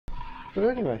But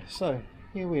anyway, so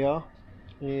here we are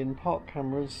in Park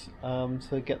Cameras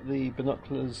to get the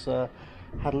binoculars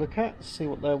had a look at, see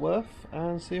what they're worth,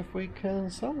 and see if we can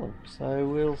sell them. So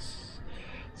we'll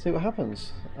see what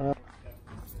happens.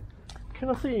 Can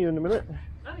I see you in a minute?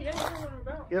 Oh yeah, you know what I'm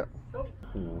about. Yep.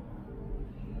 Cool.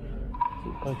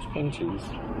 By 20s.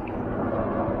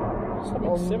 Something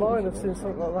Online I've seen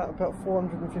something like that, about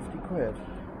 450 quid.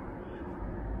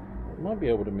 Might be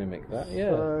able to mimic that,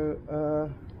 yeah.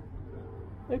 So,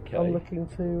 okay. I'm looking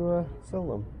to sell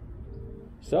them.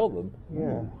 Sell them? Yeah.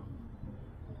 Ooh.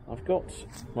 I've got...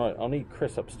 Right, I'll need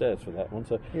Chris upstairs for that one,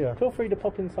 so yeah. Feel free to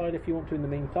pop inside if you want to in the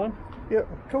meantime. Yeah,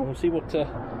 cool. We'll see what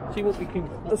we can...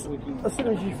 As soon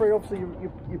as you're free, obviously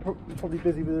you're probably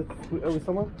busy with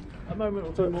someone. A moment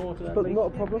or two more to that. But not a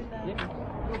problem. Yeah.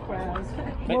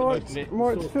 Am I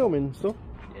right to filming still?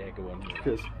 Yeah, go on.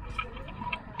 Cheers.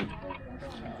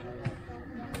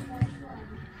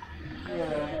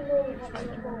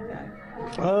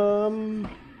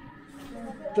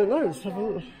 Don't know, let's have a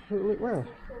look round.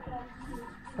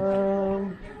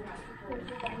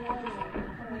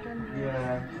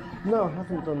 Yeah. No, I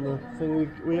haven't done the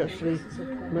thing. We actually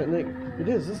met Nick. It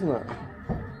is, isn't it?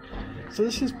 So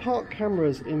this is Park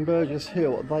Cameras in Burgess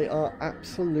Hill. They are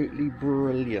absolutely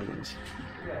brilliant.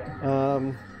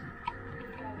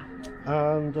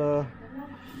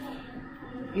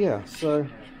 Yeah, so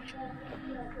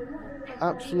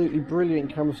absolutely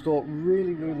brilliant camera store.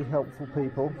 Really, really helpful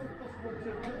people.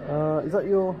 Is that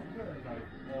your...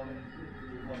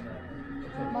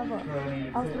 I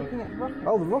was looking at the rocket.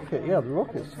 Oh, the rocket, yeah, the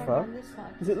rocket's fun.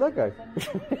 Is it Lego?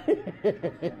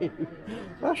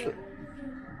 Actually,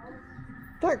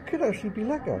 that could actually be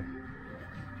Lego.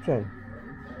 Jane.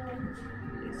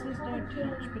 It says don't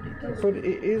touch, but it does. But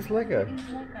it is Lego. It is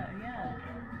Lego,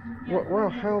 yeah. Wow,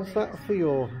 how's that for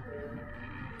your...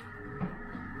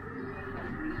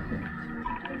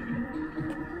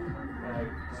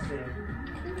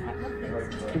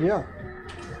 Yeah.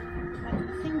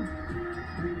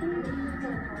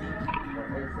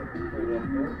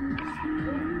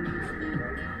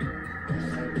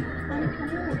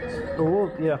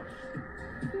 Oh, yeah.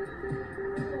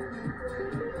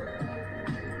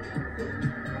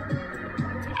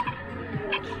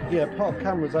 Yeah, Park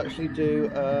Cameras actually do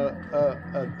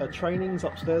trainings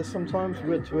upstairs sometimes. We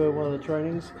went to one of the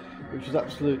trainings, which is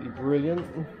absolutely brilliant.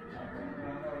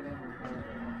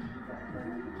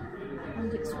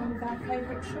 And it's one of our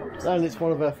favourite shops. And it's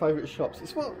one of our favourite shops.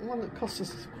 It's one that costs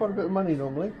us quite a bit of money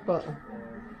normally, but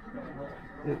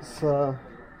it's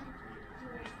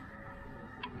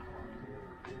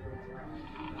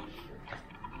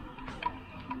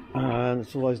and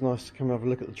it's always nice to come and have a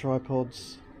look at the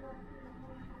tripods.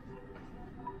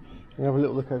 And have a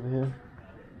little look over here.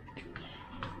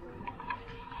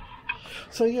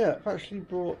 So yeah, I've actually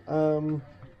brought the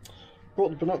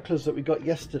binoculars that we got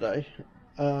yesterday,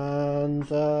 and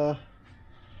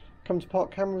come to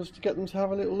Park Cameras to get them to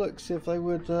have a little look, see if they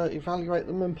would evaluate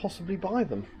them and possibly buy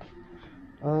them,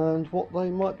 and what they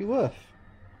might be worth.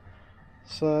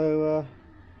 So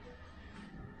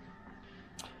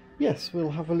yes,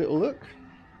 we'll have a little look.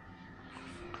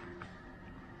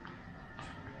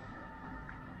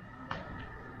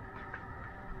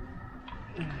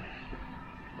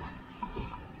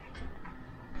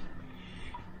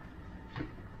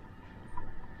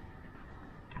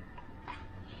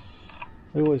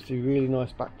 They always do really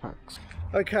nice backpacks.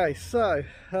 Okay, so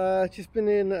just been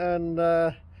in and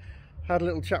had a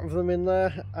little chat with them in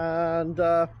there, and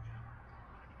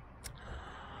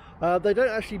they don't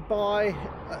actually buy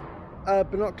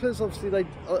binoculars. Obviously they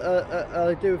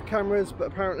do with cameras, but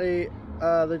apparently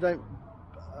they don't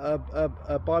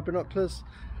buy binoculars,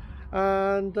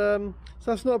 and so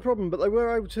that's not a problem. But they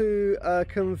were able to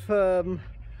confirm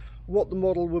what the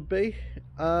model would be,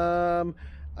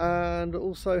 and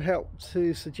also help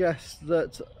to suggest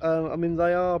that I mean,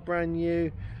 they are brand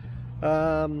new,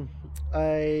 about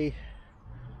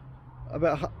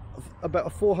a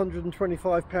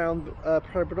 £425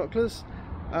 pair of binoculars,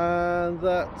 and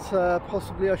that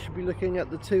possibly I should be looking at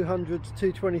the 200 to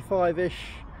 225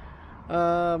 ish.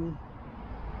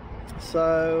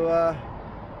 So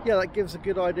yeah, that gives a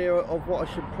good idea of what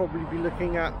I should probably be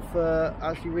looking at for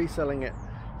actually reselling it.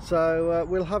 So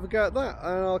we'll have a go at that,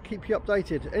 and I'll keep you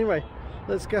updated. Anyway,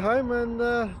 let's go home and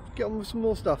get on with some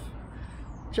more stuff.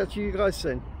 Chat to you guys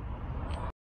soon.